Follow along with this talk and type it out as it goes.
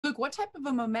Luke, what type of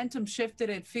a momentum shift did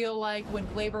it feel like when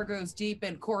Glaber goes deep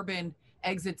and Corbin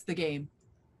exits the game?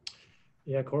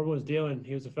 Yeah, Corbin was dealing.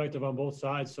 He was effective on both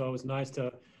sides, so it was nice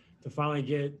to finally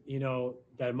get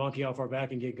that monkey off our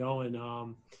back and get going.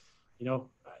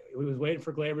 We was waiting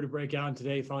for Glaber to break out, and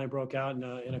today he finally broke out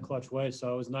in a clutch way.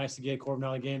 So it was nice to get Corbin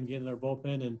out of the game, get in their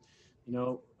bullpen, and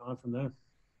on from there.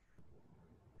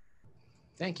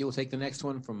 Thank you. We'll take the next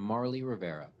one from Marley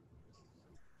Rivera.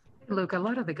 Luke, a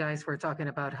lot of the guys were talking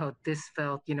about how this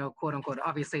felt, quote unquote,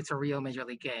 obviously it's a real major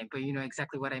league game, but you know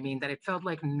exactly what I mean, that it felt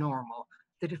like normal.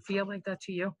 Did it feel like that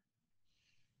to you?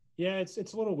 Yeah, it's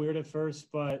a little weird at first,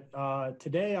 but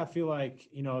today I feel like,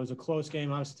 it was a close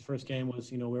game. Obviously the first game was,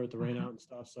 we were at the rain out and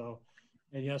stuff. So,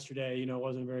 and yesterday, it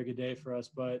wasn't a very good day for us,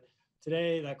 but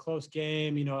today that close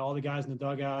game, all the guys in the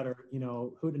dugout are,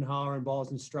 hooting and hollering,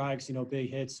 balls and strikes,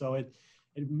 big hits. So it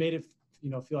made it,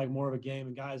 feel like more of a game,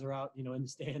 and guys are out, in the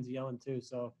stands yelling too.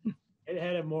 So it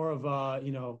had a more of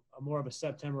a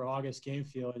September, August game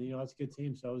feel. And, that's a good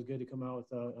team. So it was good to come out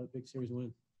with a big series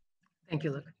win. Thank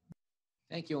you, Luke.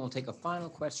 Thank you. And we'll take a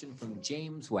final question from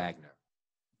James Wagner.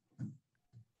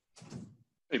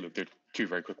 Hey, Luke, there are two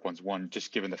very quick ones. One,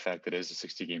 just given the fact that it is a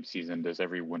 60-game season, does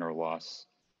every win or loss,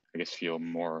 I guess, feel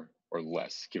more or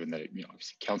less, given that it,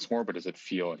 obviously counts more, but does it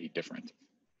feel any different?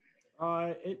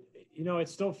 It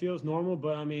still feels normal,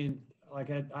 but I mean, like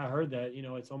I heard that,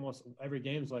 it's almost every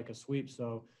game's like a sweep.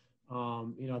 So, I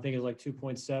think it's like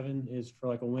 2.7 is for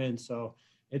like a win. So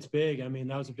it's big. I mean,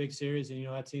 that was a big series, and,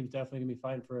 that team's definitely gonna be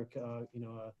fighting for a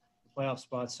playoff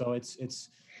spot. So it's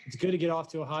good to get off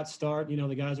to a hot start.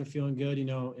 The guys are feeling good,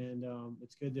 and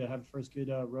it's good to have the first good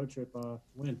road trip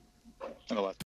win. And the last